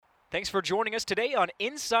Thanks for joining us today on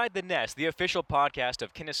Inside the Nest, the official podcast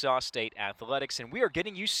of Kennesaw State Athletics, and we are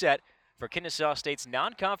getting you set for Kennesaw State's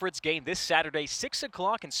non-conference game this Saturday, 6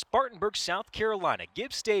 o'clock in Spartanburg, South Carolina,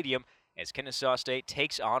 Gibbs Stadium, as Kennesaw State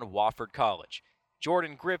takes on Wofford College.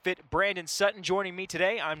 Jordan Griffith, Brandon Sutton joining me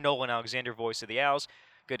today. I'm Nolan Alexander, voice of the Owls.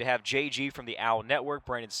 Good to have JG from the Owl Network,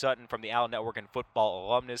 Brandon Sutton from the Owl Network and football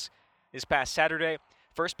alumnus. This past Saturday,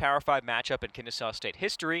 first Power 5 matchup in Kennesaw State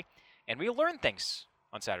history, and we learned things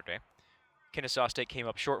on Saturday. Kennesaw State came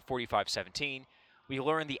up short 45-17. We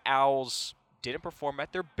learned the Owls didn't perform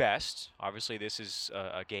at their best. Obviously, this is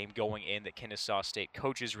a game going in that Kennesaw State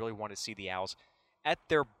coaches really want to see the Owls at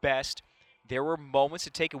their best. There were moments to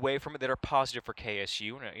take away from it that are positive for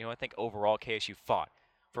KSU. And, I think overall KSU fought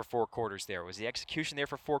for 4 quarters there. Was the execution there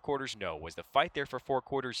for 4 quarters? No. Was the fight there for 4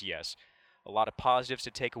 quarters? Yes. A lot of positives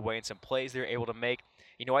to take away and some plays they were able to make.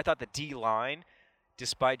 I thought the D-line,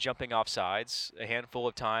 despite jumping off sides a handful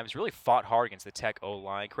of times, really fought hard against the Tech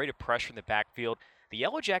O-line, created pressure in the backfield. The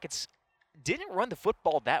Yellow Jackets didn't run the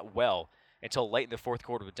football that well until late in the fourth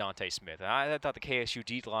quarter with Dante Smith. And I thought the KSU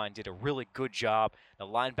D-line did a really good job. The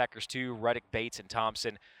linebackers too, Reddick, Bates, and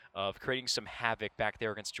Thompson, of creating some havoc back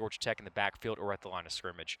there against Georgia Tech in the backfield or at the line of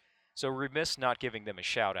scrimmage. So remiss not giving them a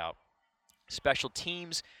shout-out. Special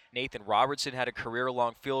teams, Nathan Robertson had a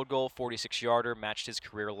career-long field goal, 46-yarder, matched his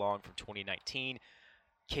career-long from 2019.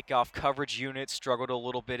 Kickoff coverage unit struggled a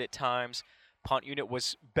little bit at times. Punt unit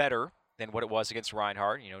was better than what it was against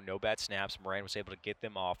Reinhardt. No bad snaps. Moran was able to get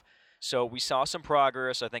them off. So we saw some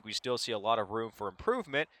progress. I think we still see a lot of room for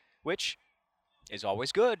improvement, which is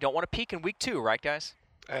always good. Don't want to peak in week 2, right, guys?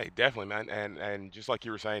 Hey, definitely, man. And just like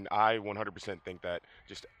you were saying, I 100% think that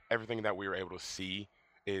just everything that we were able to see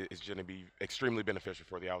is going to be extremely beneficial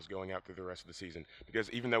for the Owls going out through the rest of the season. Because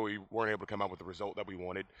even though we weren't able to come out with the result that we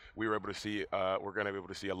wanted, we were able to see we're going to be able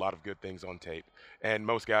to see a lot of good things on tape. And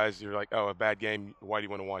most guys, you're like, oh, a bad game. Why do you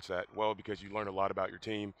want to watch that? Well, because you learn a lot about your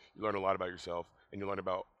team, you learn a lot about yourself, and you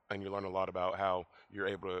learn a lot about how you're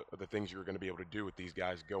able to, the things you're going to be able to do with these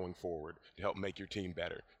guys going forward to help make your team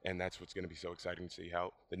better. And that's what's going to be so exciting to see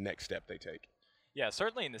how the next step they take. Yeah,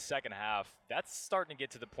 certainly in the second half, that's starting to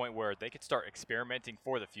get to the point where they could start experimenting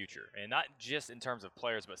for the future. And not just in terms of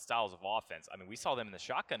players, but styles of offense. I mean, we saw them in the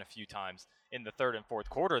shotgun a few times in the third and fourth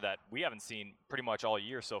quarter that we haven't seen pretty much all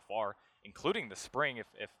year so far, including the spring,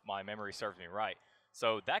 if my memory serves me right.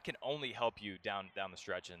 So that can only help you down the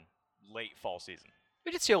stretch in late fall season.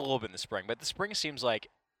 We did see a little bit in the spring, but the spring seems like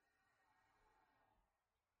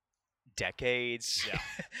decades.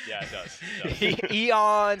 Yeah, it does.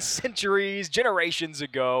 Eons, centuries, generations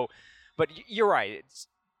ago. But you're right. It's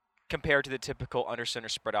compared to the typical under center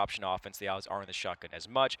spread option offense, the Owls aren't in the shotgun as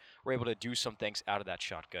much. We're able to do some things out of that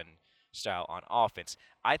shotgun style on offense.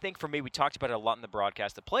 I think for me, we talked about it a lot in the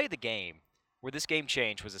broadcast. The play of the game, where this game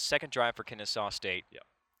changed, was the second drive for Kennesaw State. Yeah.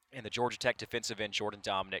 And the Georgia Tech defensive end, Jordan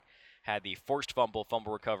Dominic, had the forced fumble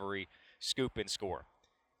recovery, scoop, and score.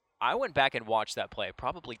 I went back and watched that play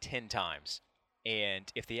probably 10 times.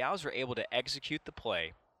 And if the Owls were able to execute the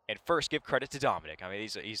play, and first give credit to Dominic. I mean,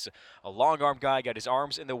 he's a long arm guy, got his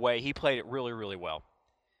arms in the way. He played it really, really well.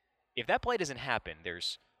 If that play doesn't happen,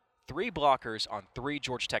 there's 3 blockers on 3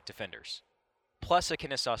 Georgia Tech defenders, plus a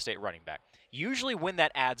Kennesaw State running back. Usually when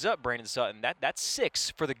that adds up, Brandon Sutton, that's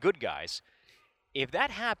 6 for the good guys. If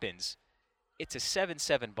that happens, it's a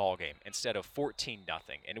 7-7 ball game instead of 14-0.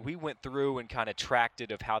 And we went through and kind of tracked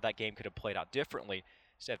it of how that game could have played out differently.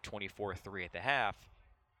 Instead of 24-3 at the half,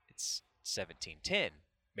 it's 17-10.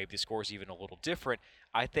 Maybe the score's even a little different.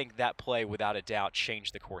 I think that play, without a doubt,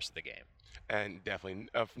 changed the course of the game. And definitely,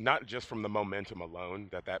 not just from the momentum alone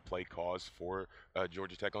that play caused for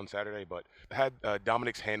Georgia Tech on Saturday, but had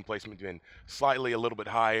Dominic's hand placement been slightly a little bit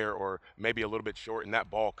higher or maybe a little bit short and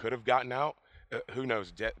that ball could have gotten out, who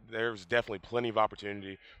knows? There's definitely plenty of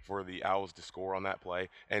opportunity for the Owls to score on that play,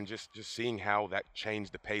 and just seeing how that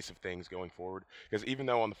changed the pace of things going forward. Because even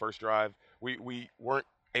though on the first drive we weren't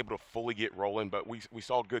able to fully get rolling, but we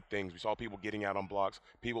saw good things. We saw people getting out on blocks,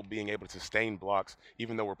 people being able to sustain blocks,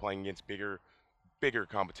 even though we're playing against bigger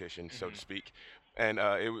competition, so to speak. And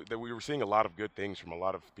we were seeing a lot of good things from a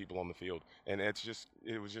lot of people on the field, and it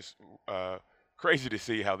was just crazy to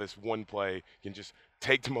see how this one play can just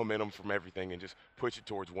take the momentum from everything and just push it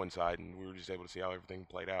towards one side, and we were just able to see how everything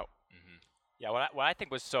played out. Mm-hmm. Yeah, what I think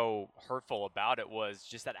was so hurtful about it was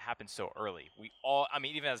just that it happened so early.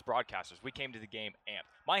 Even as broadcasters, we came to the game amped.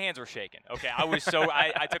 My hands were shaking. Okay, I was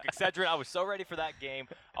I took Excedrin. I was so ready for that game.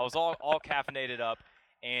 I was all caffeinated up,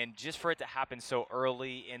 and just for it to happen so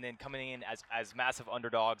early and then coming in as massive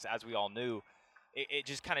underdogs, as we all knew, it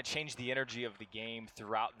just kind of changed the energy of the game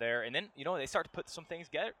throughout there. And then, they start to put some things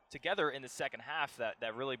together in the second half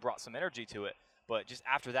that really brought some energy to it. But just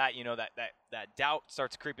after that, that doubt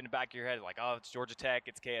starts creeping in the back of your head, like, oh, it's Georgia Tech,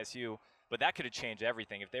 it's KSU. But that could have changed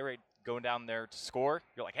everything. If they were going down there to score,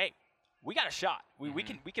 you're like, hey, we got a shot. We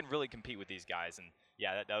can really compete with these guys. And,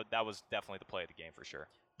 yeah, that was definitely the play of the game for sure.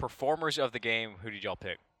 Performers of the game, who did y'all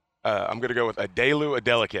pick? I'm going to go with Adelu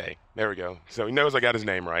Adeleke. There we go. So he knows I got his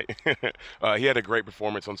name right. He had a great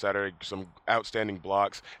performance on Saturday, some outstanding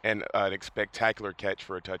blocks, and a spectacular catch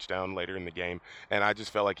for a touchdown later in the game. And I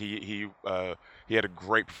just felt like he had a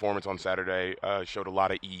great performance on Saturday, showed a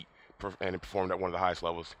lot of and performed at one of the highest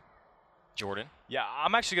levels. Jordan? Yeah,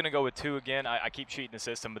 I'm actually going to go with 2 again. I keep cheating the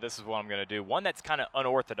system, but this is what I'm going to do. One that's kind of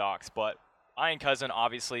unorthodox, but Ian Cousin,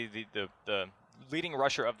 obviously the leading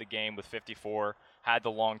rusher of the game with 54, had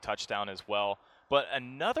the long touchdown as well. But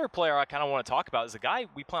another player I kind of want to talk about is the guy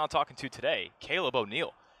we plan on talking to today, Caleb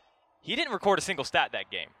O'Neal. He didn't record a single stat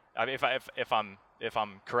that game. I mean, if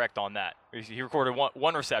I'm correct on that, he recorded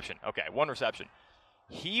one reception. Okay, 1 reception.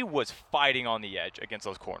 He was fighting on the edge against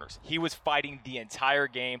those corners. He was fighting the entire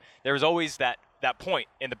game. There was always that point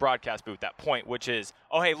in the broadcast booth, that point, which is,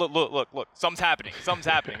 oh, hey, look, something's happening. Something's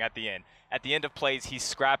happening at the end. At the end of plays, he's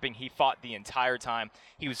scrapping. He fought the entire time.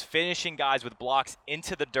 He was finishing guys with blocks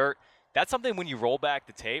into the dirt. That's something when you roll back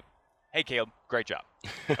the tape, hey, Caleb, great job.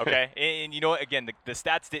 Okay? and again, the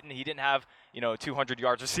stats he didn't have, 200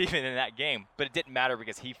 yards receiving in that game, but it didn't matter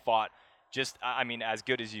because he fought just, as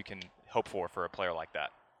good as you can hope for a player like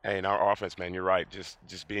that. Hey, in our offense, man, you're right.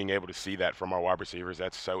 Just being able to see that from our wide receivers,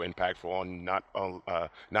 that's so impactful on not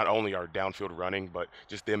only our downfield running, but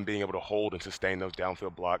just them being able to hold and sustain those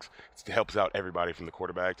downfield blocks. It helps out everybody from the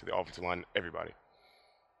quarterback to the offensive line, everybody.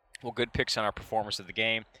 Well, good picks on our performers of the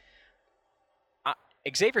game.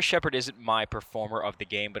 Xavier Shepard isn't my performer of the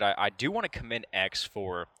game, but I do want to commend X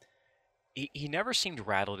for he never seemed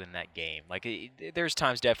rattled in that game. Like, there's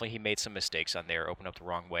times definitely he made some mistakes on there, opened up the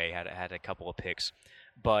wrong way, had a couple of picks.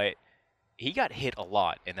 But he got hit a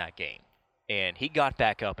lot in that game, and he got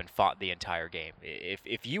back up and fought the entire game.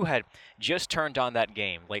 If you had just turned on that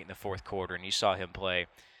game late in the fourth quarter and you saw him play,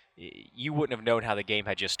 you wouldn't have known how the game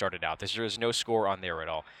had just started out. There was no score on there at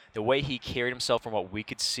all. The way he carried himself from what we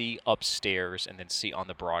could see upstairs and then see on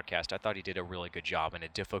the broadcast, I thought he did a really good job in a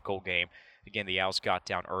difficult game. Again, the Owls got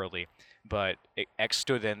down early, but X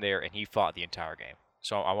stood in there and he fought the entire game.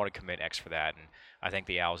 So I want to commend X for that, and I think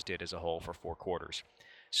the Owls did as a whole for 4 quarters.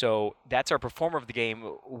 So that's our performer of the game.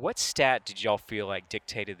 What stat did y'all feel like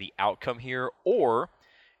dictated the outcome here, or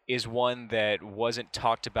is one that wasn't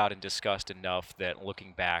talked about and discussed enough that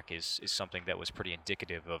looking back is something that was pretty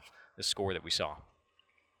indicative of the score that we saw?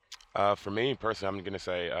 For me, personally, I'm going to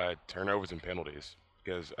say turnovers and penalties,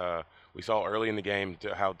 because we saw early in the game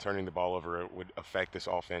how turning the ball over would affect this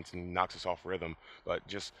offense and knocks us off rhythm, but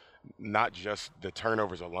just not just the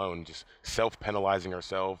turnovers alone, just self-penalizing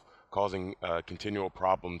ourselves, causing continual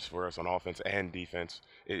problems for us on offense and defense.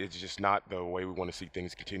 It's just not the way we want to see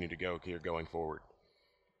things continue to go here going forward.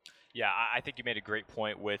 Yeah, I think you made a great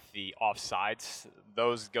point with the offsides.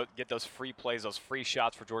 Get those free plays, those free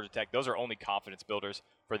shots for Georgia Tech. Those are only confidence builders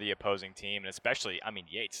for the opposing team, and especially,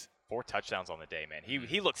 Yates, 4 touchdowns on the day, man.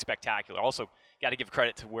 He looked spectacular. Also, got to give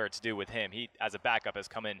credit to where it's due with him. He, as a backup, has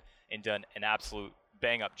come in and done an absolute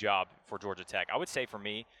bang-up job for Georgia Tech. I would say for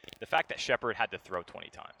me, the fact that Shepard had to throw 20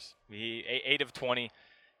 times. 8 of 20.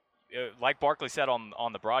 Like Barkley said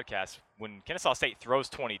on the broadcast, when Kennesaw State throws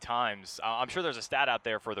 20 times, I'm sure there's a stat out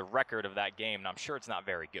there for the record of that game, and I'm sure it's not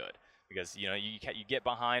very good because, you get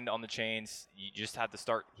behind on the chains, you just have to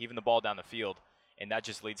start heaving the ball down the field, and that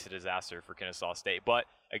just leads to disaster for Kennesaw State. But,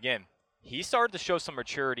 again, he started to show some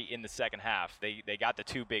maturity in the second half. They got the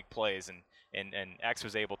 2 big plays, and X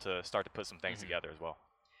was able to start to put some things together as well.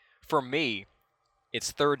 For me,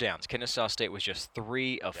 it's third downs. Kennesaw State was just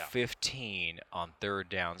 3 of 15 on third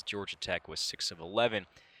downs. Georgia Tech was 6 of 11.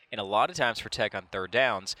 And a lot of times for Tech on third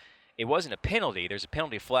downs, it wasn't a penalty. There's a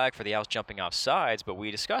penalty flag for the Owls jumping off sides, but we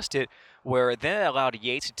discussed it, where then it allowed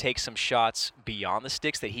Yates to take some shots beyond the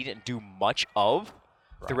sticks that he didn't do much of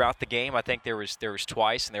throughout the game. I think there was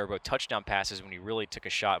twice, and they were both touchdown passes when he really took a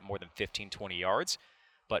shot more than 15, 20 yards.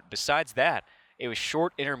 But besides that, it was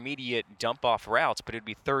short, intermediate dump-off routes, but it would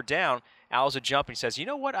be third down. Owls would jump and he says, you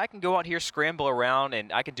know what, I can go out here, scramble around,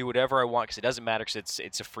 and I can do whatever I want because it doesn't matter because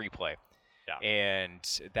it's a free play. Yeah. And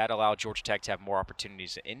that allowed Georgia Tech to have more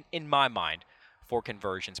opportunities, in my mind, for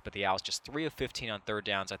conversions. But the Owls just 3 of 15 on third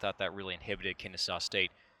downs. I thought that really inhibited Kennesaw State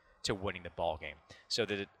to winning the ball game. So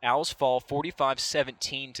the Owls fall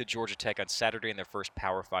 45-17 to Georgia Tech on Saturday in their first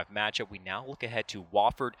Power 5 matchup. We now look ahead to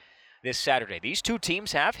Wofford this Saturday. These two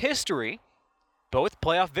teams have history. both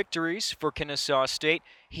playoff victories for Kennesaw State.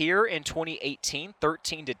 Here in 2018,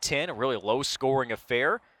 13-10, a really low-scoring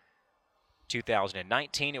affair.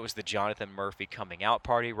 2019, it was the Jonathan Murphy coming out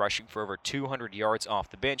party, rushing for over 200 yards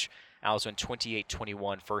off the bench. Owls won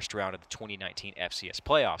 28-21 first round of the 2019 FCS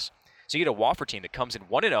playoffs. So you get a Wofford team that comes in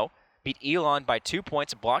 1-0, beat Elon by 2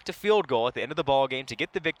 points, blocked a field goal at the end of the ball game to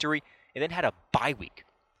get the victory, and then had a bye week.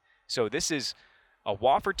 So this is a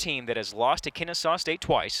Wofford team that has lost to Kennesaw State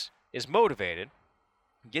twice, is motivated,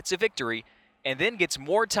 gets a victory, and then gets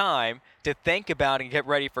more time to think about and get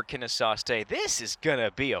ready for Kennesaw State. This is going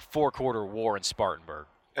to be a four-quarter war in Spartanburg.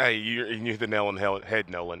 Hey, you hit the nail on the head,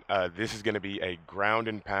 Nolan. This is going to be a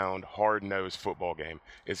ground-and-pound, hard-nosed football game.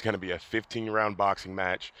 It's going to be a 15-round boxing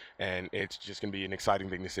match, and it's just going to be an exciting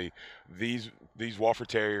thing to see. These Wofford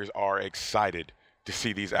Terriers are excited to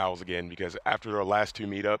see these Owls again, because after their last two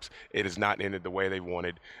meetups, it has not ended the way they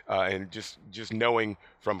wanted. And just knowing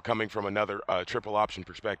coming from another triple option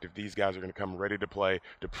perspective, these guys are going to come ready to play,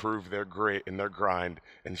 to prove their grit and their grind,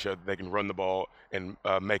 and show that they can run the ball and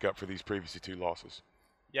make up for these previous two losses.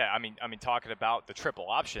 Yeah, I mean, talking about the triple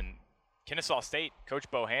option, Kennesaw State, Coach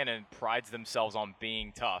Bohannon prides themselves on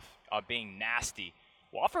being tough, being nasty.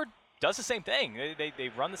 Wofford does the same thing.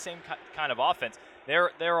 They run the same kind of offense.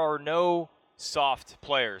 There are no soft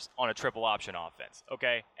players on a triple option offense,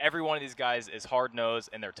 okay? Every one of these guys is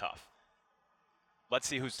hard-nosed, and they're tough. Let's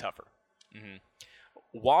see who's tougher.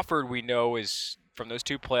 Wofford, we know, is from those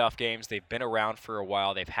two playoff games, they've been around for a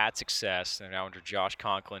while. They've had success. They're now under Josh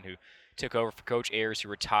Conklin, who took over for Coach Ayers, who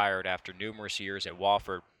retired after numerous years at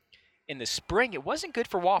Wofford. In the spring, it wasn't good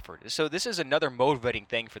for Wofford. So this is another motivating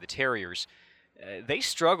thing for the Terriers. They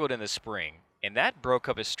struggled in the spring, and that broke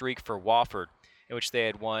up a streak for Wofford, in which they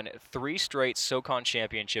had won 3 straight SoCon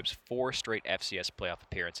championships, 4 straight FCS playoff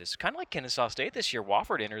appearances. Kind of like Kennesaw State this year,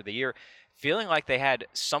 Wofford entered the year feeling like they had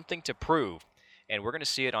something to prove. And we're going to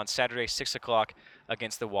see it on Saturday, 6 o'clock,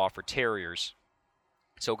 against the Wofford Terriers.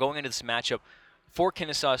 So going into this matchup for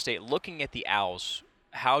Kennesaw State, looking at the Owls,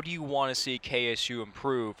 how do you want to see KSU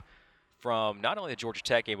improve from not only the Georgia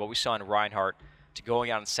Tech game, but we saw in Reinhardt, to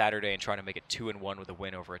going out on Saturday and trying to make it 2-1 with a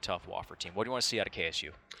win over a tough Wofford team? What do you want to see out of KSU?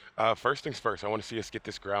 First things first, I want to see us get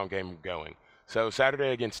this ground game going. So Saturday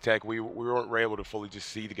against Tech, we weren't able to fully just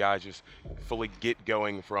see the guys just fully get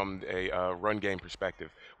going from a run game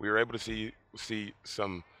perspective. We were able to see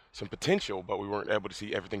some potential, but we weren't able to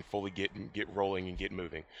see everything fully get rolling and get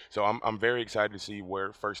moving. So I'm very excited to see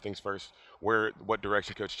what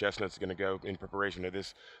direction Coach Chestnut's going to go in preparation of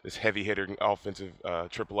this heavy hitter offensive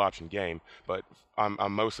triple option game. But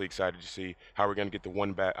I'm mostly excited to see how we're going to get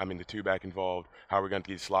the 2 back involved, how we're going to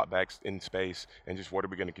get slot backs in space, and just what are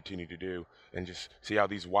we going to continue to do, and just see how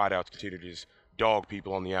these wideouts continue to just dog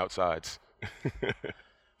people on the outsides.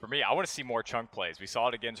 For me, I want to see more chunk plays. We saw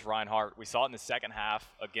it against Reinhardt. We saw it in the second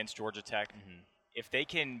half against Georgia Tech. If they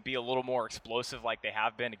can be a little more explosive like they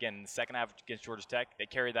have been, again, in the second half against Georgia Tech, they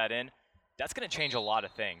carry that in, that's going to change a lot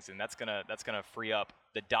of things, and that's going to free up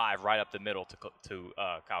the dive right up the middle to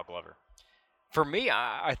Kyle Glover. For me,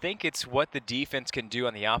 I think it's what the defense can do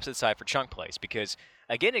on the opposite side for chunk plays, because,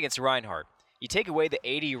 again, against Reinhardt, you take away the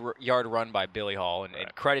 80-yard run by Billy Hall, and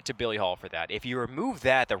credit to Billy Hall for that. If you remove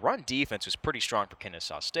that, the run defense was pretty strong for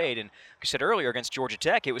Kennesaw State. And like I said earlier, against Georgia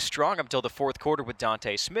Tech, it was strong up until the fourth quarter with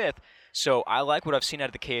Dante Smith. So I like what I've seen out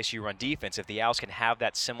of the KSU run defense. If the Owls can have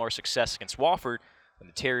that similar success against Wofford, and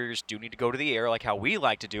the Terriers do need to go to the air like how we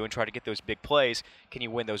like to do and try to get those big plays, can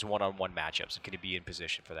you win those one-on-one matchups, and can you be in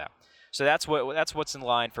position for that? So that's what's in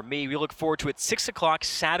line for me. We look forward to it 6 o'clock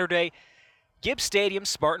Saturday, Gibbs Stadium,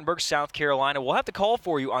 Spartanburg, South Carolina. We'll have the call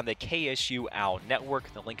for you on the KSU Owl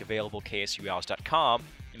Network. The link available, ksuowls.com.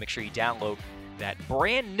 And make sure you download that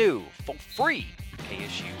brand new, free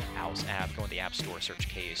KSU Owls app. Go in the App Store, search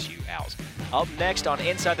KSU Owls. Up next on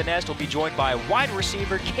Inside the Nest, we'll be joined by wide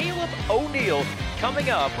receiver Caleb O'Neill,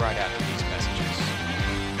 coming up right after these messages.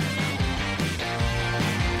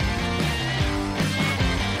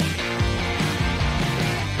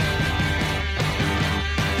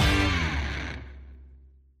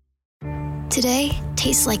 Today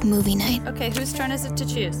tastes like movie night. Okay, whose turn is it to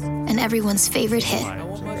choose? And everyone's favorite hit,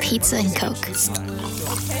 pizza and Coke.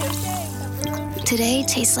 Today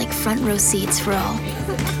tastes like front row seats for all.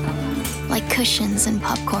 Like cushions and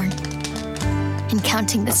popcorn. And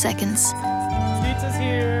counting the seconds. Pizza's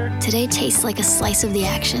here. Today tastes like a slice of the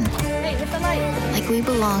action. Hey, hit the light. Like we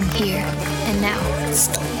belong here and now.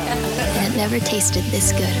 And it never tasted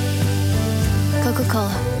this good.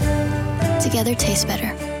 Coca-Cola. Together tastes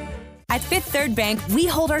better. At Fifth Third Bank, we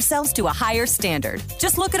hold ourselves to a higher standard.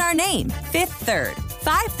 Just look at our name, Fifth Third.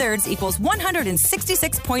 5/3 equals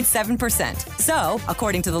 166.7%. So,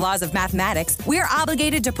 according to the laws of mathematics, we're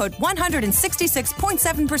obligated to put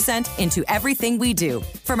 166.7% into everything we do.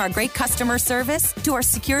 From our great customer service, to our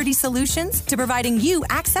security solutions, to providing you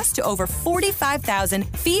access to over 45,000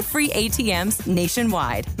 fee-free ATMs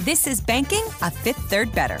nationwide. This is banking a Fifth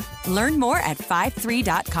Third better. Learn more at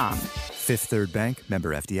 53.com. Fifth Third Bank,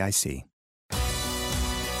 member FDIC.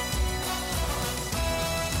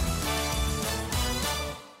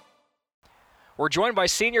 We're joined by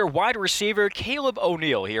senior wide receiver Caleb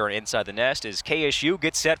O'Neill here on Inside the Nest as KSU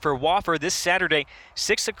gets set for Wofford this Saturday,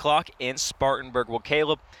 6 o'clock in Spartanburg. Well,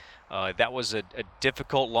 Caleb, that was a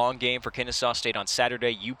difficult, long game for Kennesaw State on Saturday.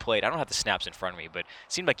 You played, I don't have the snaps in front of me, but it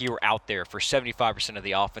seemed like you were out there for 75% of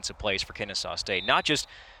the offensive plays for Kennesaw State. Not just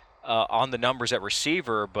on the numbers at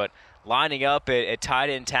receiver, but lining up at tight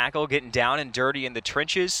end tackle, getting down and dirty in the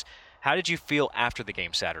trenches. How did you feel after the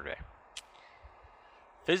game Saturday?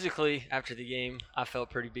 Physically, after the game, I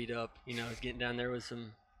felt pretty beat up. You know, getting down there with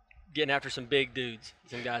getting after some big dudes,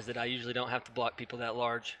 some guys that I usually don't have to block people that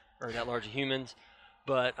large or that large of humans.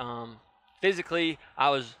 But physically, I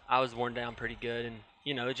was worn down pretty good, and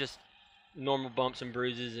you know, just normal bumps and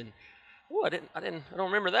bruises. And I don't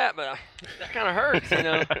remember that, but that kind of hurts, you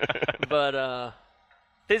know. But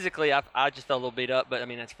physically, I just felt a little beat up. But I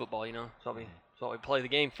mean, that's football, you know. That's what we play the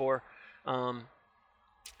game for.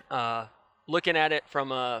 Looking at it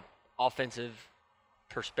from a offensive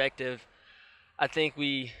perspective, I think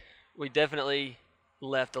we definitely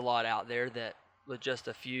left a lot out there that with just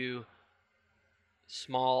a few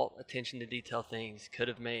small attention to detail things could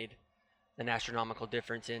have made an astronomical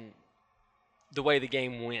difference in the way the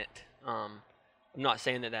game went. I'm not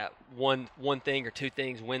saying that one thing or two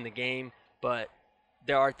things win the game, but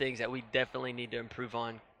there are things that we definitely need to improve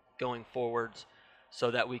on going forwards, so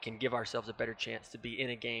that we can give ourselves a better chance to be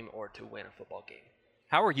in a game or to win a football game.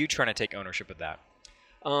 How are you trying to take ownership of that?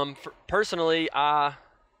 Personally, I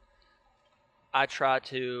try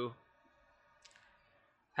to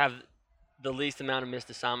have the least amount of missed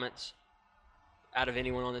assignments out of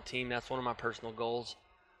anyone on the team. That's one of my personal goals.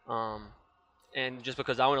 And just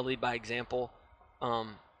because I want to lead by example,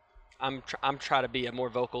 I'm trying to be a more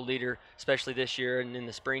vocal leader, especially this year and in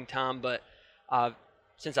the springtime. But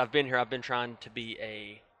since I've been here, I've been trying to be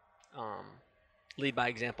a lead by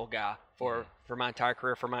example guy for my entire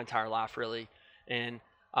career, for my entire life, really. And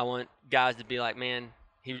I want guys to be like, man,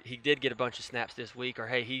 he did get a bunch of snaps this week, or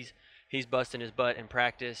hey, he's busting his butt in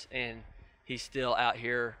practice, and he's still out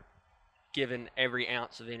here giving every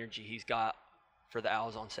ounce of energy he's got for the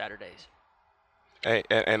Owls on Saturdays. Hey,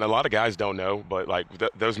 and a lot of guys don't know, but like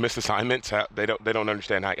those missed assignments, they don't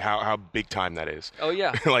understand how big time that is. Oh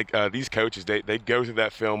yeah. Like these coaches, they go through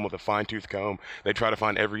that film with a fine-tooth comb. They try to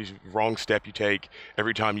find every wrong step you take,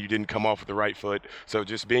 every time you didn't come off with the right foot. So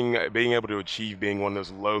just being able to achieve being one of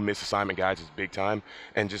those low missed assignment guys is big time.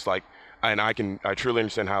 And just like, and I truly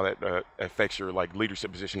understand how that affects your like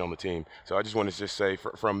leadership position on the team. So I just want to just say,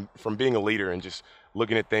 from being a leader and just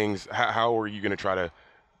looking at things, how are you going to try to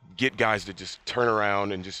get guys to just turn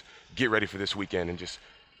around and just get ready for this weekend and just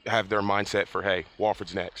have their mindset for, hey,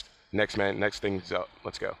 Wofford's next thing's up,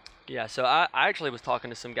 let's go. Yeah, so I actually was talking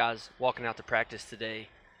to some guys walking out to practice today,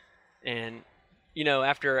 and you know,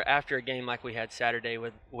 after a game like we had Saturday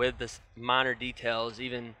with the minor details,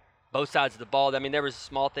 even both sides of the ball, I mean, there was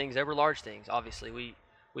small things, there were large things. Obviously, we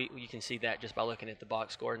you can see that just by looking at the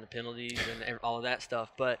box score and the penalties and all of that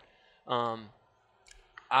stuff. But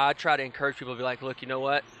I try to encourage people to be like, look, you know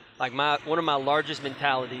what? Like one of my largest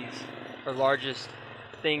mentalities or largest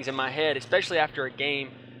things in my head, especially after a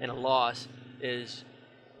game and a loss, is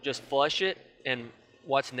just flush it and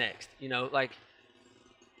what's next. You know, like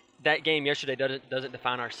that game yesterday doesn't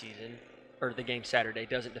define our season, or the game Saturday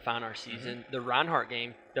doesn't define our season. Mm-hmm. The Reinhardt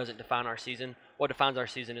game doesn't define our season. What defines our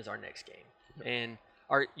season is our next game. Mm-hmm. And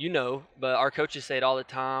but our coaches say it all the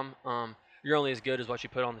time. You're only as good as what you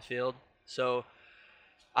put on the field. So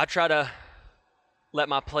I try to let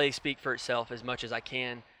my play speak for itself as much as I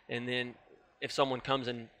can, and then if someone comes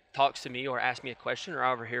and talks to me or asks me a question or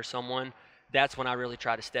I overhear someone, that's when I really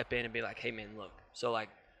try to step in and be like, hey man, look, so like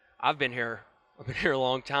I've been here a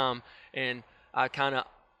long time, and I kind of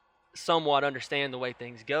somewhat understand the way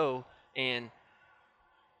things go, and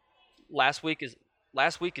last week is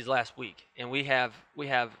last week, and we have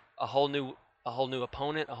a whole new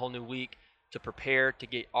opponent, a whole new week to prepare to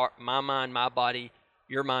get my mind, my body,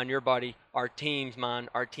 your mind, your body, our team's mind,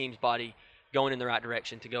 our team's body going in the right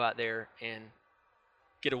direction to go out there and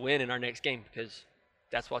get a win in our next game, because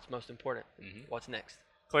that's what's most important. Mm-hmm. What's next?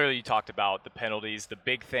 Clearly you talked about the penalties, the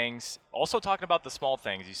big things, also talking about the small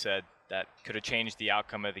things you said that could have changed the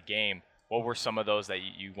outcome of the game. What were some of those that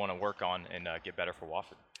you want to work on and get better for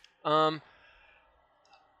Wofford?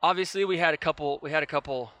 Obviously, we had a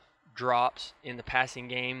couple drops in the passing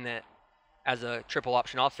game that, as a triple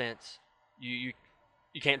option offense, you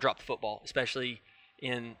can't drop the football, especially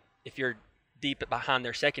if you're deep behind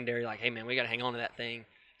their secondary. Like, hey man, we got to hang on to that thing,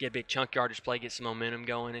 get a big chunk yardage play, get some momentum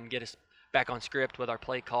going, and get us back on script with our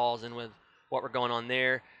play calls and with what we're going on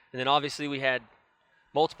there. And then obviously we had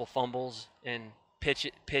multiple fumbles and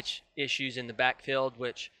pitch issues in the backfield,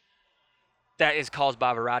 which that is caused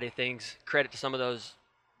by a variety of things. Credit to some of those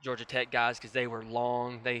Georgia Tech guys because they were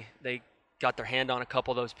long. They got their hand on a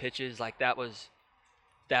couple of those pitches. Like those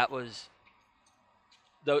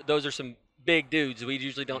are some big dudes. We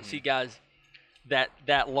usually don't see guys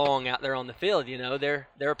that long out there on the field. You know, they're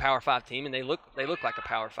a Power 5 team and they look like a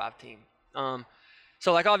Power 5 team.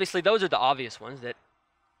 So like obviously those are the obvious ones that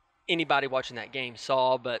anybody watching that game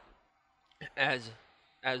saw, but as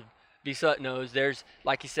B. Sutton knows, there's,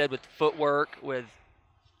 like he said, with footwork, with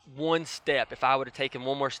one step, if I would have taken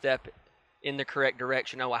one more step in the correct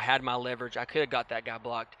direction, I had my leverage, I could have got that guy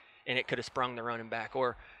blocked and it could have sprung the running back.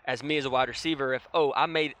 Or as me as a wide receiver, if I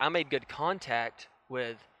made good contact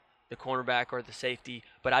with the cornerback or the safety,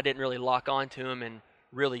 but I didn't really lock onto him and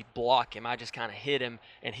really block him. I just kind of hit him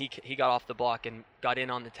and he got off the block and got in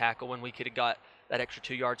on the tackle when we could have got that extra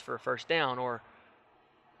 2 yards for a first down, or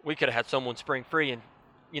we could have had someone spring free and,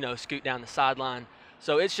 you know, scoot down the sideline.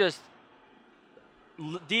 So it's just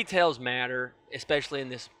details matter, especially in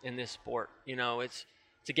this sport. You know, it's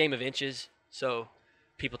a game of inches, so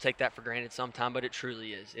people take that for granted sometimes, but it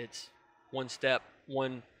truly is. It's one step,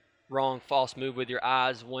 one wrong false move with your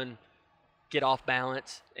eyes, one get off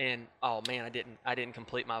balance, and oh man, I didn't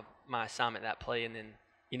complete my assignment that play, and then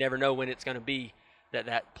you never know when it's going to be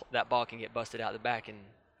that ball can get busted out the back and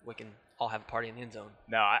we can all have a party in the end zone.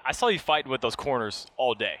 Now, I saw you fight with those corners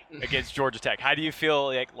all day against Georgia Tech. How do you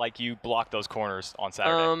feel like you blocked those corners on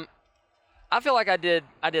Saturday? I feel like I did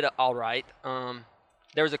all right.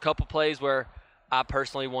 There was a couple plays where I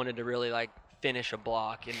personally wanted to really like finish a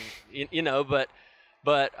block, and you know, but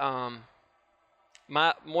one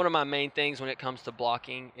of my main things when it comes to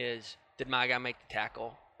blocking is, did my guy make the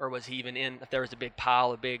tackle, or was he even in? If there was a big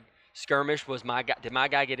pile, a big skirmish, did my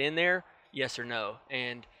guy get in there? Yes or no?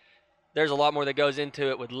 And there's a lot more that goes into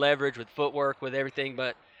it with leverage, with footwork, with everything.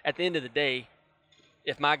 But at the end of the day,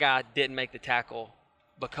 if my guy didn't make the tackle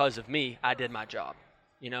because of me, I did my job.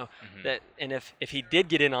 You know, and if he did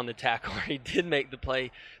get in on the tackle or he did make the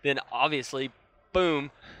play, then obviously,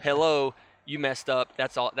 boom, hello, you messed up.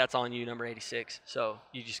 That's on you, number 86. So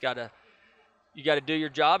you just gotta do your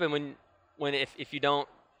job, and if you don't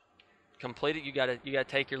complete it, you gotta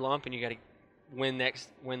take your lump and you gotta win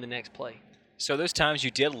the next play. So those times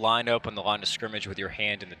you did line up on the line of scrimmage with your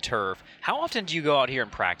hand in the turf, how often do you go out here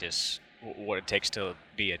and practice what it takes to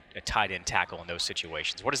be a tight end tackle in those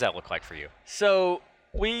situations? What does that look like for you? So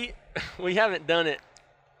we haven't done it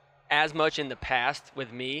as much in the past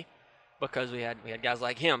with me because we had guys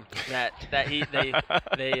like him that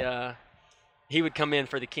he would come in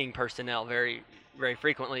for the King personnel very, very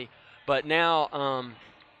frequently. But now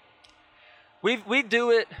we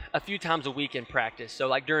do it a few times a week in practice. So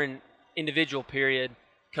like during individual period,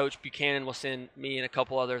 Coach Buchanan will send me and a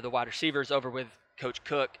couple other the wide receivers over with Coach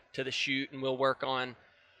Cook to the shoot, and we'll work on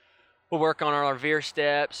our veer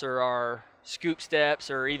steps or our scoop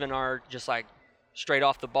steps or even our just like straight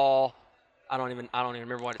off the ball. I don't even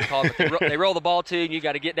remember what it's called, but they roll the ball to you, and you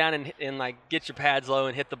got to get down and like get your pads low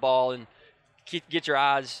and hit the ball and get your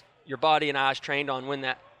body and eyes trained on when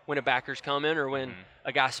a backer's coming or when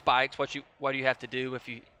a guy spikes. What do you have to do if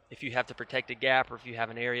you have to protect a gap or if you have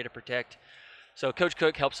an area to protect. So Coach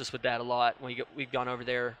Cook helps us with that a lot. We've gone over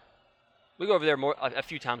there. We go over there a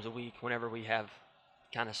few times a week whenever we have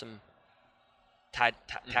kind of some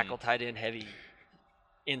tackle tight end heavy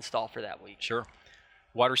install for that week. Sure.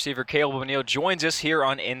 Wide receiver Caleb O'Neal joins us here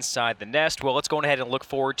on Inside the Nest. Well, let's go ahead and look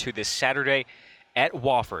forward to this Saturday at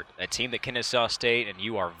Wofford, a team that Kennesaw State and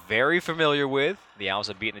you are very familiar with. The Owls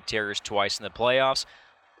have beaten the Terriers twice in the playoffs.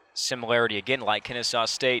 Similarity again, like Kennesaw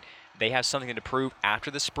State, they have something to prove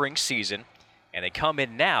after the spring season, and they come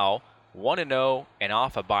in now 1-0 and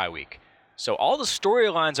off a bye week. So all the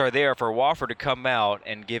storylines are there for Wofford to come out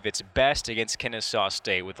and give its best against Kennesaw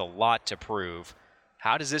State with a lot to prove.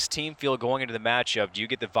 How does this team feel going into the matchup? Do you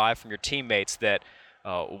get the vibe from your teammates that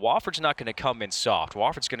Wofford's not going to come in soft?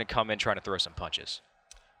 Wofford's going to come in trying to throw some punches.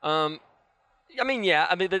 But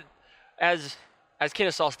as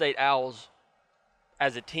Kennesaw State Owls,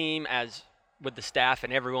 as a team, as with the staff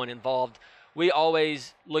and everyone involved, we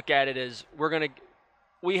always look at it as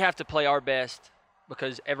we have to play our best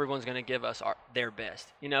because everyone's going to give us their best.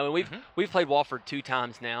 You know, and we've played Wofford 2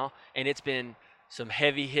 times now, and it's been some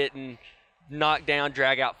heavy-hitting, knock-down,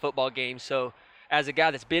 drag-out football games. So as a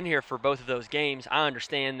guy that's been here for both of those games, I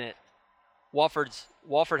understand that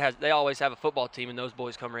they always have a football team, and those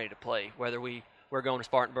boys come ready to play. Whether we're going to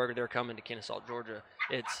Spartanburg or they're coming to Kennesaw, Georgia,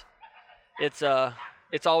 it's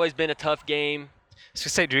always been a tough game. I was gonna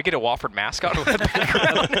say, do you get a Wofford mascot?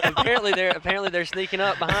 apparently they're sneaking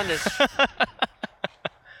up behind us.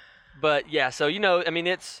 But yeah, so you know, I mean,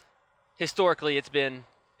 it's historically it's been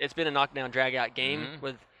a knockdown drag-out game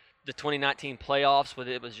with the 2019 playoffs.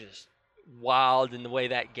 It was just wild in the way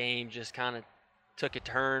that game just kind of took a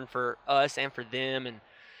turn for us and for them. And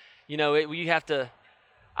you know,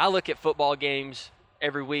 I look at football games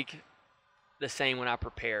every week the same when I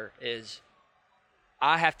prepare. Is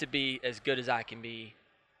I have to be as good as I can be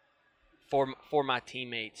for my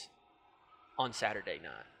teammates on Saturday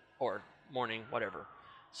night or morning, whatever.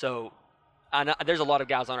 So I know there's a lot of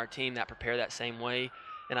guys on our team that prepare that same way,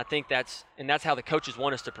 and I think that's how the coaches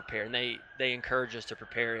want us to prepare, and they encourage us to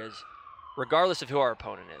prepare is regardless of who our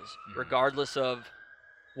opponent is, regardless of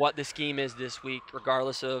what the scheme is this week,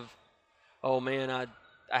 regardless of, oh man, I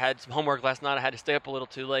had some homework last night, I had to stay up a little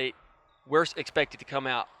too late. We're expected to come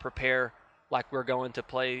out, prepare like we're going to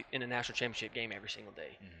play in a national championship game every single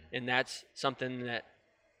day. And that's something that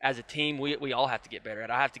as a team we all have to get better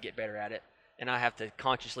at. I have to get better at it, and I have to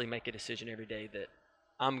consciously make a decision every day that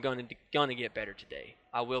I'm going to get better today.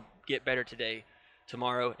 I will get better today,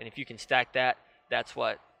 tomorrow, and if you can stack that, that's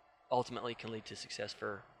what ultimately can lead to success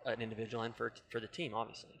for an individual and for the team,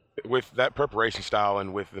 obviously. With that preparation style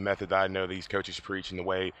and with the method that I know these coaches preach and the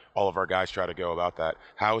way all of our guys try to go about that,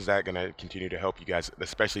 how is that going to continue to help you guys,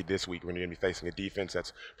 especially this week when you're going to be facing a defense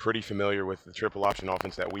that's pretty familiar with the triple option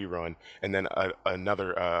offense that we run, and then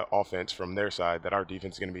another offense from their side that our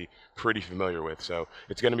defense is going to be pretty familiar with? So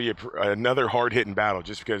it's going to be another hard-hitting battle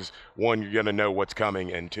just because, one, you're going to know what's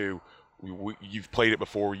coming, and two, you've played it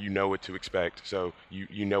before, you know what to expect, so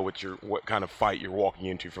you know what kind of fight you're walking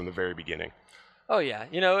into from the very beginning. Oh yeah,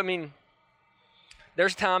 you know, I mean,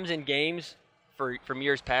 there's times in games from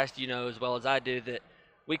years past, you know as well as I do, that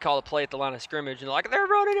we call a play at the line of scrimmage and they're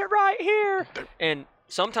running it right here, and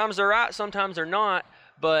sometimes they're right, sometimes they're not,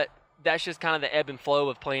 but that's just kind of the ebb and flow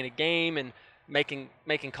of playing a game and making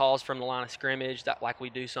calls from the line of scrimmage that like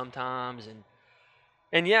we do sometimes,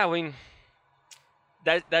 and yeah,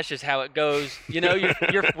 that's just how it goes. You know,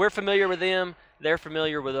 we're familiar with them, they're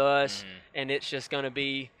familiar with us, and it's just going to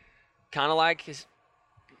be kind of like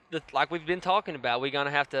we've been talking about. We're going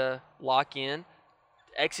to have to lock in,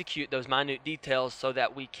 execute those minute details so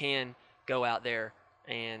that we can go out there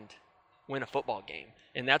and win a football game.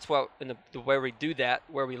 And that's what, the way we do that,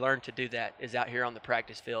 where we learn to do that, is out here on the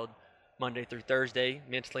practice field Monday through Thursday,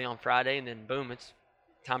 mentally on Friday, and then boom, it's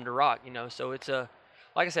time to rock, you know. So it's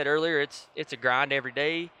like I said earlier, it's a grind every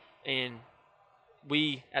day, and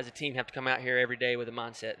we as a team have to come out here every day with a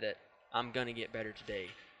mindset that I'm going to get better today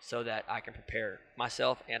so that I can prepare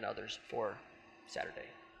myself and others for Saturday.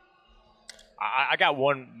 I got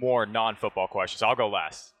one more non-football question, so I'll go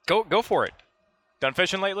last. Go for it. Done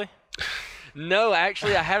fishing lately? No,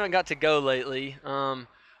 actually, I haven't got to go lately.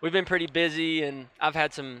 We've been pretty busy, and I've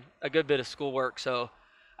had a good bit of schoolwork, so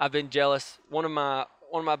I've been jealous. One of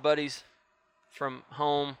my buddies from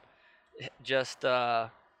home just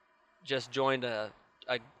joined a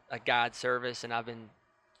guide service, and I've been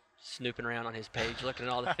snooping around on his page, looking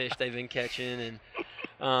at all the fish they've been catching, and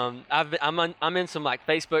I'm in some like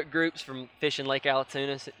Facebook groups from fishing Lake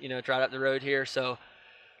Allatoona, you know, it's right up the road here. So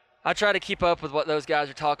I try to keep up with what those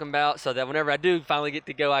guys are talking about, so that whenever I do finally get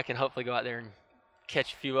to go, I can hopefully go out there and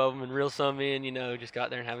catch a few of them and reel some in. You know, just go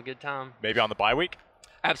out there and have a good time. Maybe on the bye week.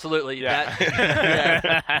 Absolutely.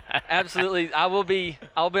 Yeah. Absolutely. I'll be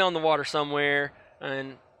on the water somewhere,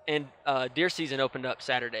 and deer season opened up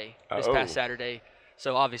Saturday, this past Saturday.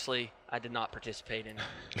 So obviously I did not participate in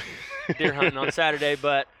deer hunting on Saturday,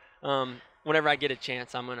 but whenever I get a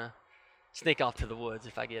chance, I'm going to sneak off to the woods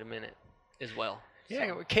if I get a minute as well. Yeah,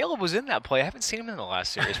 so. Caleb was in that play. I haven't seen him in the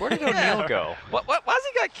last series. Where did O'Neal go? Why's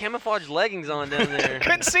he got camouflage leggings on down there?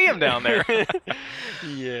 Couldn't see him down there.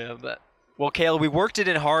 Yeah, but... Well, Caleb, we worked it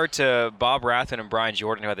in hard to Bob Rathman and Brian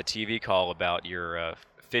Jordan, who had the TV call about your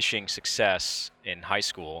fishing success in high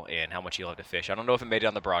school and how much you love to fish. I don't know if it made it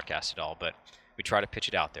on the broadcast at all, but we try to pitch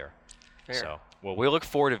it out there. Fair. So, well, we look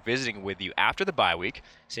forward to visiting with you after the bye week,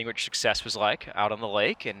 seeing what your success was like out on the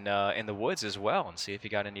lake and in the woods as well, and see if you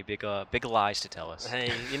got any big lies to tell us.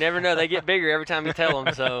 Hey, you never know. They get bigger every time you tell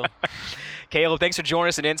them. So, Caleb, thanks for joining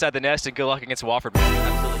us at Inside the Nest, and good luck against Wofford.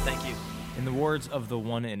 Absolutely. Thank you. In the words of the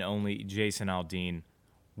one and only Jason Aldean,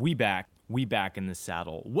 we back We back in the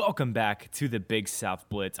saddle. Welcome back to the Big South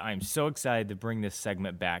Blitz. I am so excited to bring this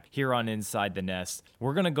segment back here on Inside the Nest.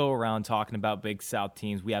 We're going to go around talking about Big South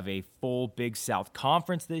teams. We have a full Big South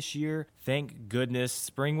conference this year. Thank goodness.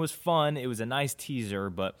 Spring was fun. It was a nice teaser,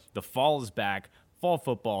 but the fall is back. Fall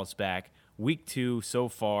football is back. Week 2 so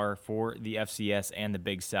far for the FCS and the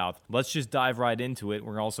Big South. Let's just dive right into it.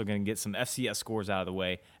 We're also going to get some FCS scores out of the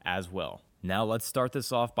way as well. Now let's start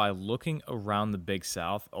this off by looking around the Big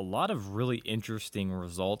South. A lot of really interesting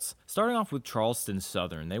results. Starting off with Charleston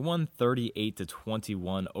Southern. They won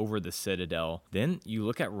 38-21 over the Citadel. Then you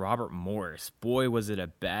look at Robert Morris. Boy, was it a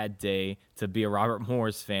bad day to be a Robert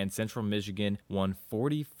Morris fan. Central Michigan won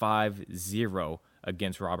 45-0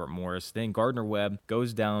 against Robert Morris. Then Gardner-Webb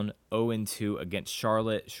goes down 0-2 against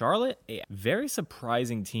Charlotte. Charlotte, a very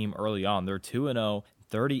surprising team early on. They're 2-0,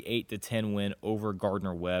 38-10 win over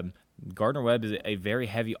Gardner-Webb. Gardner-Webb is a very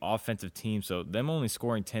heavy offensive team, so them only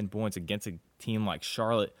scoring 10 points against a team like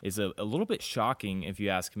Charlotte is a little bit shocking, if you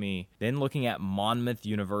ask me. Then looking at Monmouth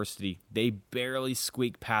University, they barely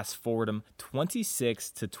squeaked past Fordham,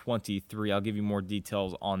 26-23. I'll give you more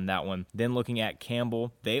details on that one. Then looking at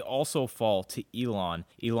Campbell, they also fall to Elon.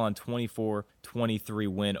 Elon 24-23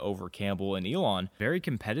 win over Campbell, and Elon very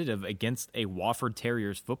competitive against a Wofford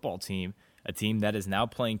Terriers football team. A team that is now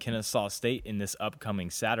playing Kennesaw State in this upcoming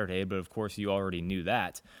Saturday, but of course you already knew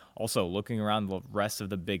that. Also, looking around the rest of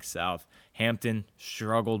the Big South, Hampton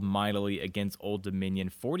struggled mightily against Old Dominion,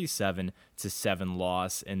 47-7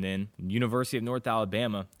 loss. And then University of North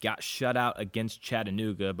Alabama got shut out against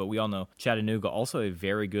Chattanooga, but we all know Chattanooga also a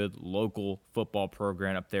very good local football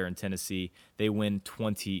program up there in Tennessee. They win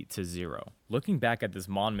 20-0. Looking back at this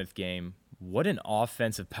Monmouth game, what an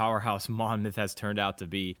offensive powerhouse Monmouth has turned out to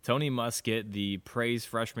be. Tony Muskett, the praised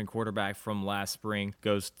freshman quarterback from last spring,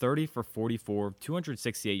 goes 30 for 44,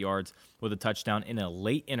 268 yards with a touchdown and a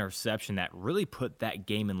late interception that really put that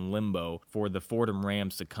game in limbo for the Fordham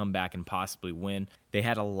Rams to come back and possibly win. They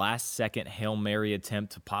had a last-second Hail Mary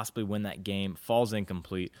attempt to possibly win that game, falls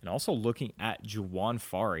incomplete. And also looking at Juwan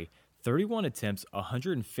Fari, 31 attempts,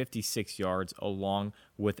 156 yards along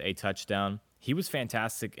with a touchdown. He was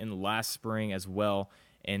fantastic in last spring as well,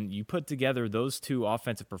 and you put together those two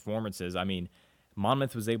offensive performances. I mean,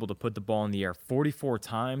 Monmouth was able to put the ball in the air 44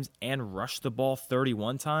 times and rush the ball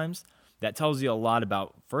 31 times. That tells you a lot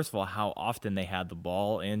about, first of all, how often they had the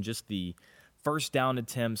ball and just the first down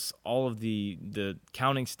attempts, all of the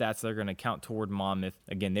counting stats that are going to count toward Monmouth.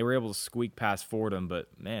 Again, they were able to squeak past Fordham, but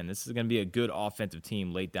man, this is going to be a good offensive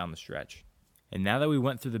team late down the stretch. And now that we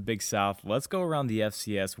went through the Big South, let's go around the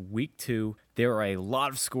FCS Week 2. There are a lot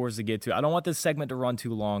of scores to get to. I don't want this segment to run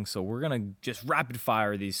too long, so we're going to just rapid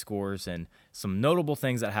fire these scores and some notable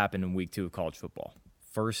things that happened in Week 2 of college football.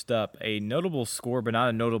 First up, a notable score but not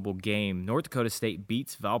a notable game. North Dakota State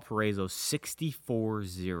beats Valparaiso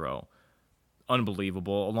 64-0.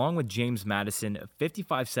 Unbelievable. Along with James Madison, a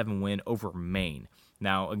 55-7 win over Maine.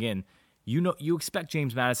 Now, again, you expect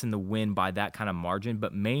James Madison to win by that kind of margin,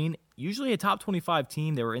 but Maine, usually a top 25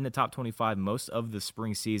 team, they were in the top 25 most of the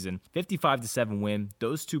spring season. 55-7 win.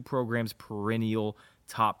 Those two programs, perennial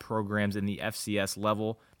top programs in the FCS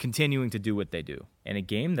level, continuing to do what they do. And a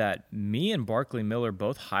game that me and Barkley Miller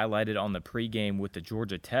both highlighted on the pregame with the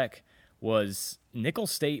Georgia Tech was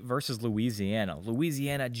Nicholls State versus Louisiana.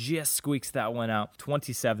 Louisiana just squeaks that one out,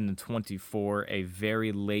 27-24, a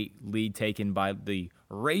very late lead taken by the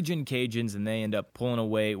Ragin' Cajuns, and they end up pulling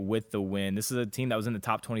away with the win. This is a team that was in the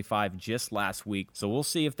top 25 just last week, so we'll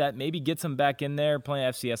see if that maybe gets them back in there, playing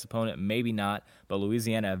an FCS opponent, maybe not, but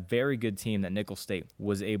Louisiana, a very good team that Nicholls State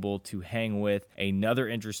was able to hang with. Another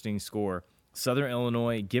interesting score, Southern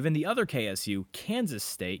Illinois, given the other KSU, Kansas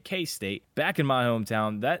State, K-State, back in my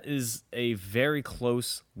hometown. That is a very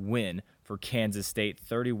close win for Kansas State,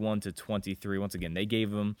 31-23. Once again, they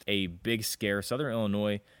gave them a big scare. Southern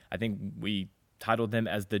Illinois, I think we titled them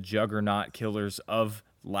as the juggernaut killers of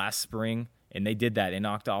last spring, and they did that. They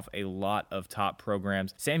knocked off a lot of top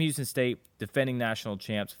programs. Sam Houston State, defending national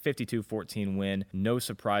champs, 52-14 win. No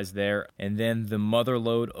surprise there. And then the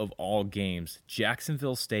motherlode of all games,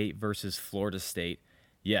 Jacksonville State versus Florida State.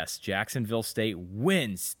 Yes, Jacksonville State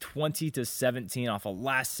wins 20-17 off a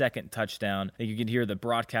last-second touchdown. I think you could hear the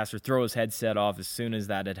broadcaster throw his headset off as soon as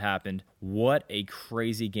that had happened. What a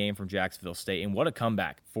crazy game from Jacksonville State, and what a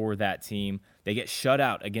comeback for that team. They get shut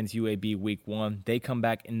out against UAB Week 1. They come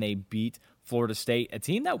back and they beat Florida State, a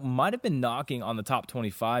team that might have been knocking on the top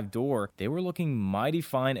 25 door. They were looking mighty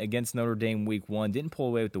fine against Notre Dame Week 1, didn't pull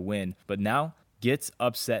away with the win, but now gets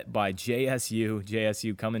upset by JSU.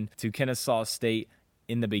 JSU coming to Kennesaw State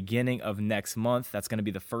in the beginning of next month. That's going to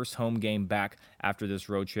be the first home game back after this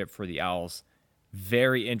road trip for the Owls.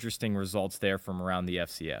 Very interesting results there from around the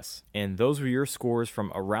FCS. And those were your scores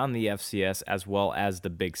from around the FCS as well as the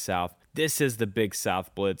Big South. This is the Big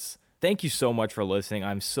South Blitz. Thank you so much for listening.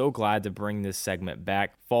 I'm so glad to bring this segment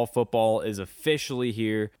back. Fall football is officially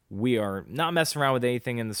here. We are not messing around with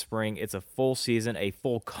anything in the spring. It's a full season, a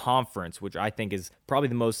full conference, which I think is probably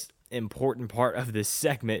the most important part of this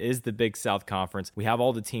segment is the Big South Conference. We have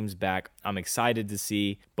all the teams back. I'm excited to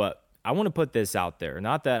see, but I want to put this out there.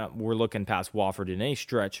 Not that we're looking past Wofford in any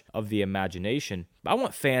stretch of the imagination, but I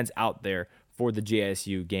want fans out there for the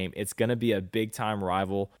JSU game. It's going to be a big-time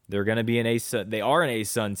rival. They're going to be they are an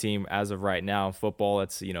A-Sun team as of right now. Football,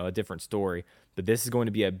 it's a different story. But this is going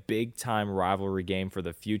to be a big-time rivalry game for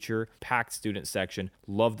the future. Packed student section.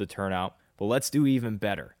 Love the turnout. But let's do even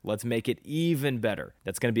better. Let's make it even better.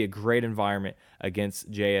 That's going to be a great environment against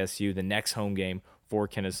JSU, the next home game for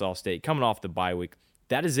Kennesaw State, coming off the bye week.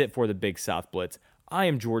 That is it for the Big South Blitz. I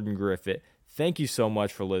am Jordan Griffith. Thank you so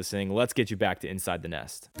much for listening. Let's get you back to Inside the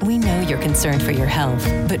Nest. We know you're concerned for your health,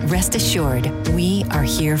 but rest assured, we are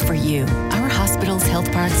here for you. Our hospitals,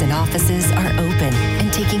 health parks, and offices are open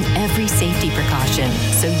and taking every safety precaution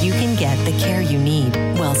so you can get the care you need.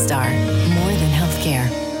 Wellstar, more than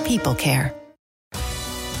healthcare, people care.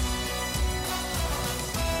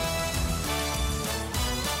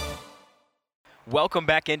 Welcome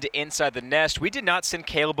back into Inside the Nest. We did not send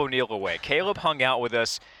Caleb O'Neill away. Caleb hung out with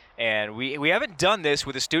us, and we haven't done this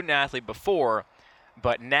with a student-athlete before,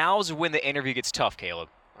 but now's when the interview gets tough, Caleb.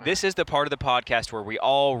 This is the part of the podcast where we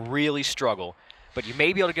all really struggle, but you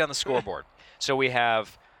may be able to get on the scoreboard. So we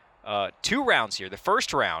have 2 rounds here. The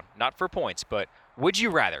first round, not for points, but would you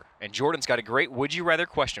rather? And Jordan's got a great would you rather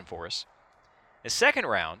question for us. The second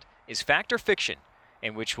round is fact or fiction,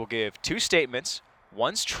 in which we'll give 2 statements.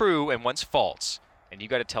 One's true and one's false. And you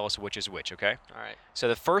got to tell us which is which, okay? All right. So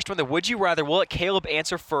the first one, the would you rather, we'll let Caleb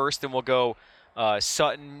answer first, then we'll go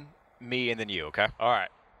Sutton, me, and then you, okay? All right.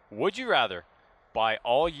 Would you rather buy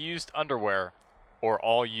all used underwear or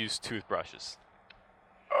all used toothbrushes?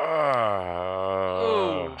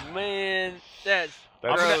 Oh, man. That's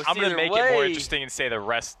I'm going to make way. it more interesting and say the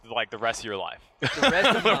rest of your life. The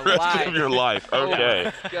rest of my life. of your life.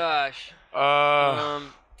 Okay. Oh, gosh.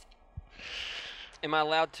 Am I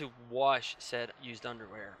allowed to wash said used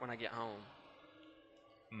underwear when I get home?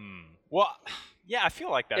 Well, yeah, I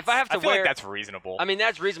feel like that's. If I have to feel wear, like that's reasonable. I mean,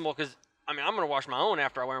 that's reasonable because I'm going to wash my own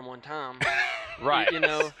after I wear them one time. Right. You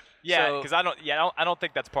know. Yeah, because I don't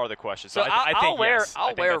think that's part of the question. So I I'll think wear yes.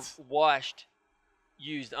 I'll wear washed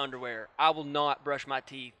used underwear. I will not brush my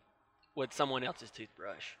teeth with someone else's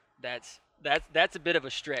toothbrush. That's a bit of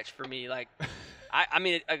a stretch for me. Like, I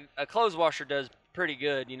mean, a clothes washer does pretty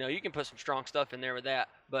good. You know, you can put some strong stuff in there with that,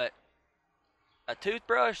 but a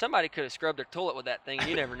toothbrush, somebody could have scrubbed their toilet with that thing, and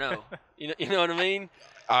you never know. You know what I mean?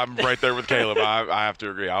 I'm right there with Caleb. I have to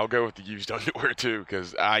agree. I'll go with the used underwear too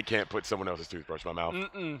because I can't put someone else's toothbrush in my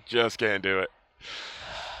mouth. Just can't do it.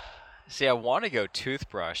 See, I want to go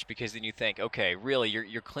toothbrush because then you think, okay, really,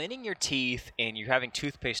 you're cleaning your teeth and you're having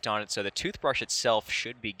toothpaste on it, so the toothbrush itself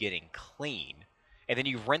should be getting clean. And then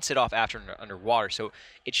you rinse it off after underwater. So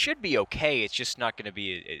it should be okay. It's just not going to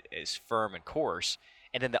be as firm and coarse.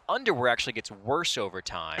 And then the underwear actually gets worse over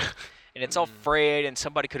time. And it's all frayed, and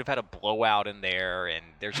somebody could have had a blowout in there, and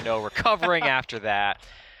there's no recovering after that.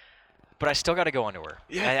 But I still got to go underwear.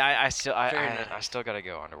 Yeah. I still got to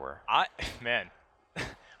go underwear.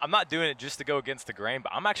 I'm not doing it just to go against the grain,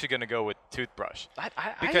 but I'm actually going to go with toothbrush.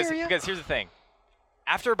 Because here's the thing.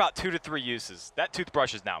 After about 2 to 3 uses, that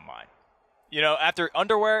toothbrush is now mine. You know, after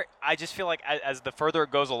underwear, I just feel like as the further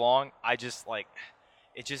it goes along, I don't know,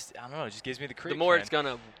 it just gives me the creeps. The more it's going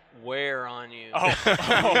to wear on you. Oh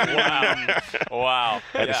wow. Wow.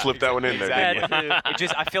 Had to slip that one in there, didn't you?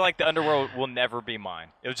 I feel like the underwear will never be mine.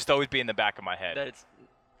 It'll just always be in the back of my head. That's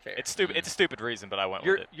fair. It's stupid. It's a stupid reason, but I went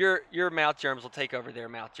with it. Your mouth germs will take over their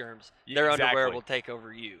mouth germs. Their underwear will take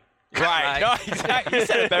over you. Right. No, exactly. You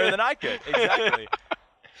said it better than I could. Exactly.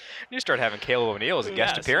 You start having Caleb O'Neill as a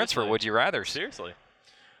guest appearance for Would You Rather. Seriously.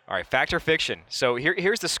 All right, fact or fiction. So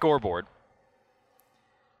here's the scoreboard.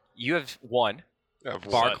 You have 1.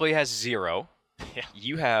 Barkley has 0. Yeah.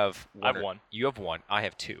 You have 1. I have 1. You have 1. I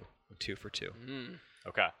have 2. 2 for 2.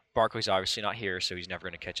 Okay. Barkley's obviously not here, so he's never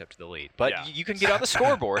going to catch up to the lead. But you can get on the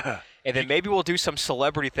scoreboard, and then maybe we'll do some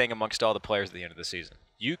celebrity thing amongst all the players at the end of the season.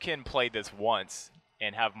 You can play this once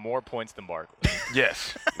and have more points than Barkley.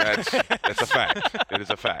 Yes, that's a fact. It is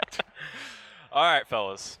a fact. All right,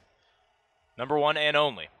 fellas. Number 1 and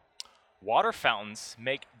only. Water fountains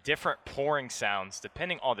make different pouring sounds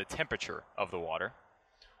depending on the temperature of the water,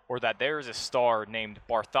 or that there is a star named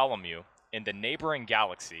Bartholomew in the neighboring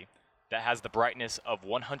galaxy that has the brightness of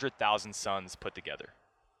 100,000 suns put together?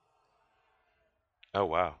 Oh,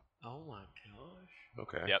 wow. Oh, my gosh.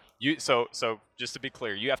 Okay. Yep. So just to be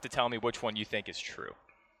clear, you have to tell me which one you think is true.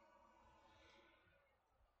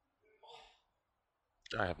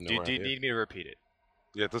 I have no Do idea. you need me to repeat it?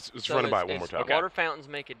 Yeah, let's So run it by it it's- one more it's time. Okay. Water fountains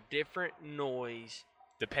make a different noise.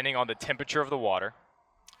 Depending on the temperature of the water,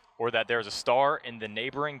 or that there's a star in the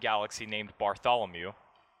neighboring galaxy named Bartholomew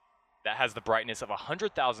that has the brightness of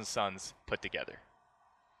 100,000 suns put together.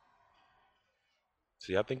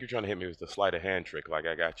 See, I think you're trying to hit me with the sleight of hand trick like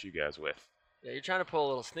I got you guys with. Yeah, you're trying to pull a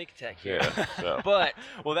little sneak attack here. Yeah. So. But,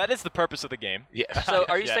 Well, that is the purpose of the game. Yeah. so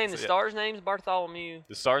are you Yeah, saying the so, yeah. star's name's Bartholomew?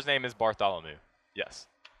 The star's name is Bartholomew. Yes.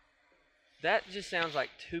 That just sounds like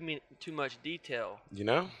too much detail. You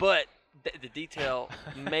know? But the detail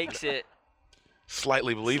makes it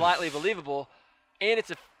Slightly believable. slightly believable, and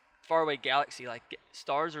it's a faraway galaxy. Like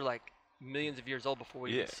stars are like millions of years old before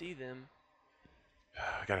we Yeah. even see them.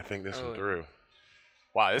 I gotta think this Oh. one through.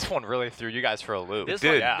 Wow, this one really threw you guys for a loop. This did.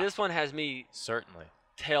 one, Yeah. this one has me Certainly.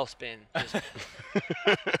 tailspin. Just,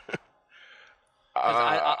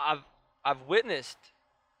 'cause I've witnessed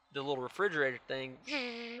the little refrigerator thing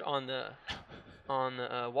on the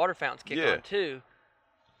water fountains kick Yeah. on too,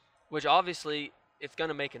 which obviously it's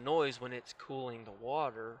gonna make a noise when it's cooling the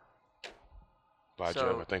water. By So-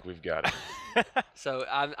 Jove, I think we've got it. So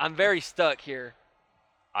I'm very stuck here.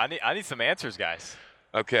 I need some answers, guys.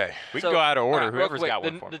 Okay. We So, can go out of order. all right, real Whoever's quick, got the,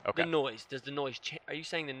 one for me. the, Okay. the noise. Does the noise? Are you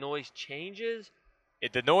saying the noise changes?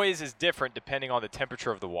 The noise is different depending on the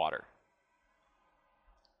temperature of the water.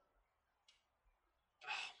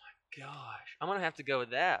 Gosh, I'm gonna have to go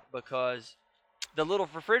with that because the little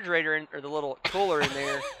refrigerator or the little cooler in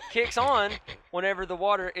there kicks on whenever the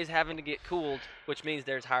water is having to get cooled, which means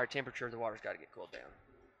there's higher temperature. The water's got to get cooled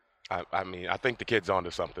down. I mean, I think the kid's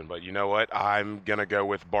onto something, but you know what? I'm gonna go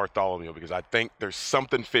with Bartholomew because I think there's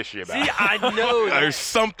something fishy about See, it. I know that. There's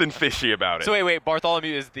something fishy about it. So wait,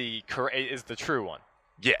 Bartholomew is the true one.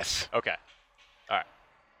 Yes. Okay.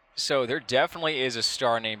 So there definitely is a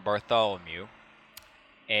star named Bartholomew.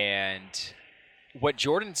 And what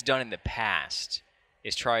Jordan's done in the past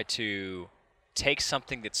is try to take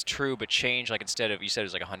something that's true but change, like instead of, you said it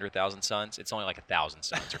was like 100,000 suns, it's only like 1,000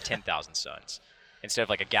 suns or 10,000 suns. Instead of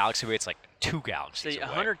like a galaxy away, it's like 2 galaxies See, away.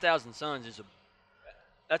 100,000 suns is that's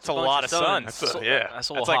That's a bunch lot of suns. suns. Yeah. That's a That's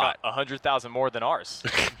little like hot. 100,000 more than ours.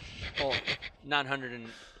 Well, 900 and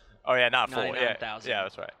Oh yeah, not full. Yeah, 99,000. yeah,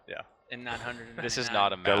 that's right. Yeah. 900. This is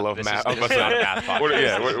not a math. Gotta love this math. Is, I was this about is to not say, a math podcast. what are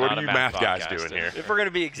This is you not a math guys podcast. doing here? If we're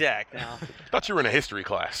gonna be exact now, Thought you were in a history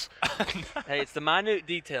class. hey, it's the minute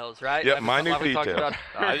details, right? Yep, Like we- minute like we talked detail. about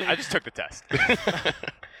I just took the test.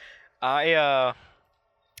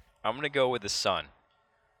 I'm gonna go with the sun,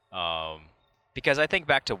 because I think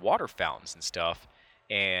back to water fountains and stuff,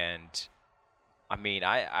 and I mean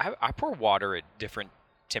I pour water at different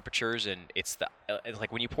temperatures, and it's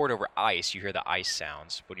like when you pour it over ice, you hear the ice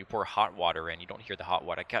sounds. When you pour hot water in, you don't hear the hot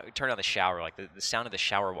water. Turn on the shower, like the sound of the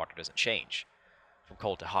shower water doesn't change from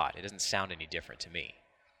cold to hot. It doesn't sound any different to me.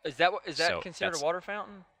 Is that So considered a that's- water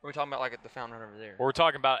fountain? Or are we talking about like at the fountain right over there? We're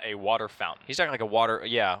talking about a water fountain. He's talking like a water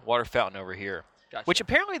fountain over here. Gotcha. Which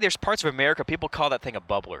apparently there's parts of America people call that thing a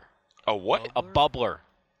bubbler. A what? A bubbler.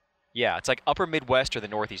 Yeah, it's like upper Midwest or the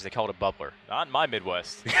Northeast. They call it a bubbler. Not in my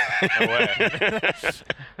Midwest. No way.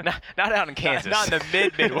 Not out in Kansas. Not in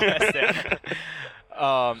the Midwest.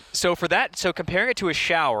 So for that, so comparing it to a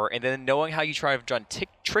shower and then knowing how you try to done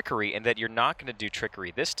trickery and that you're not going to do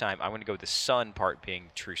trickery this time, I'm going to go with the sun part being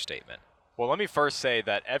true statement. Well, let me first say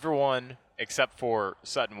that everyone except for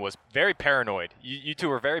Sutton was very paranoid. You two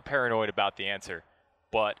were very paranoid about the answer,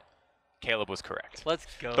 but Caleb was correct. Let's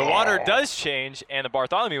go. The water does change, and the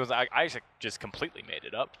Bartholomew was I just completely made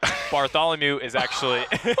it up. Bartholomew is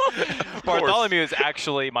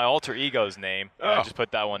actually my alter ego's name. Oh. I just put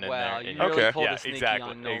that one in Wow, there. you And- really Okay. pulled Yeah, a sneaky exactly,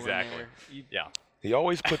 on Nolan exactly. there. You- Yeah. He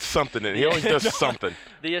always puts something in. He always does something.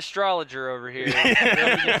 The astrologer over here.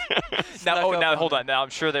 Now hold on. Now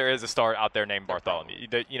I'm sure there is a star out there named Bartholomew.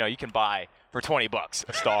 You can buy for $20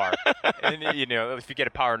 a star, and if you get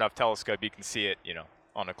a power enough telescope, you can see it.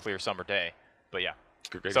 On a clear summer day. But yeah.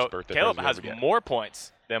 Greatest So birthday Caleb present has you ever get. more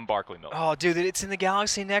points than Barkley Miller. Oh, dude, it's in the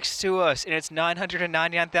galaxy next to us, and it's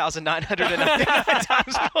 999,999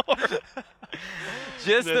 times more.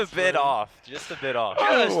 Just That's a bit funny. off. Just a bit off.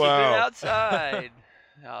 Just a wow. bit outside.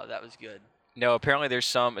 Oh, that was good. No, apparently there's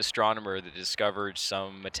some astronomer that discovered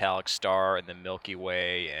some metallic star in the Milky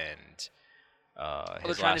Way, and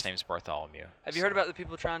his trying last to name's Bartholomew. Have you heard about the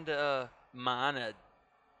people trying to mine a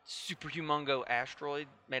super humongo asteroid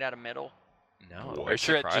made out of metal? No. Are you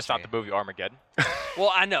sure it's just not the movie Armageddon?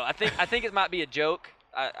 Well, I know. I think it might be a joke.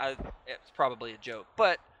 it's probably a joke.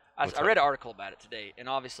 But I read an article about it today, and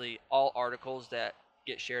obviously all articles that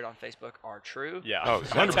get shared on Facebook are true. Yeah, Oh,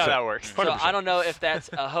 that's how that works. So I don't know if that's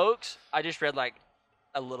a hoax. I just read like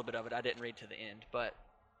a little bit of it. I didn't read to the end. But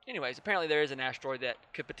anyways, apparently there is an asteroid that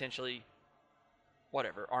could potentially, get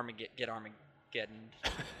Armageddon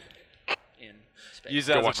in space. Use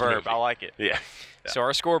that as a verb. I like it. Yeah. So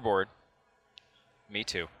our scoreboard, me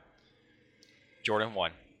too. Jordan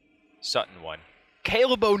 1, Sutton 1,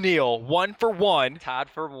 Caleb O'Neill 1 for 1, Tied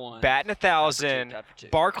for 1. batting 1,000. Tied for 2.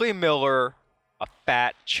 Barkley Miller, a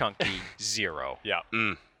fat chunky 0. Yeah.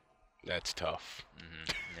 That's tough.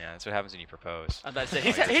 Yeah, that's what happens when you propose. I'm about to say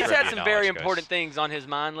he's had some very important things on his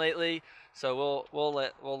mind lately, so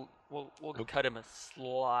we'll cut him a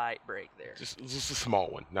slight break there. Just a small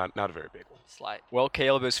one, not a very big one. Slight. Well,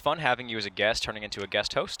 Caleb, it was fun having you as a guest, turning into a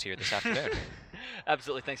guest host here this afternoon.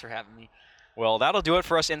 Absolutely. Thanks for having me. Well, that'll do it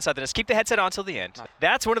for us Inside the Nest. Keep the headset on till the end.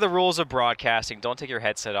 That's one of the rules of broadcasting. Don't take your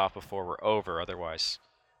headset off before we're over, otherwise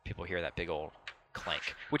people hear that big old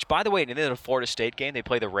clank. Which, by the way, in the Florida State game, they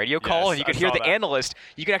play the radio call, and you can hear the analyst.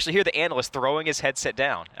 You can actually hear the analyst throwing his headset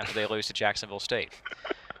down after they lose to Jacksonville State.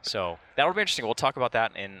 So that'll be interesting. We'll talk about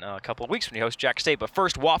that in a couple of weeks when we host Jack State. But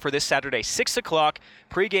first, Wofford this Saturday, 6 o'clock.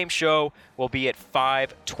 Pre-game show will be at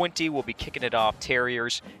 5:20. We'll be kicking it off,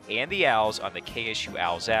 Terriers and the Owls, on the KSU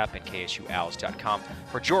Owls app and KSUOwls.com.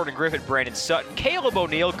 For Jordan Griffith, Brandon Sutton, Caleb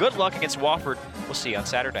O'Neill, good luck against Wofford. We'll see you on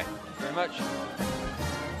Saturday. Thank you very much.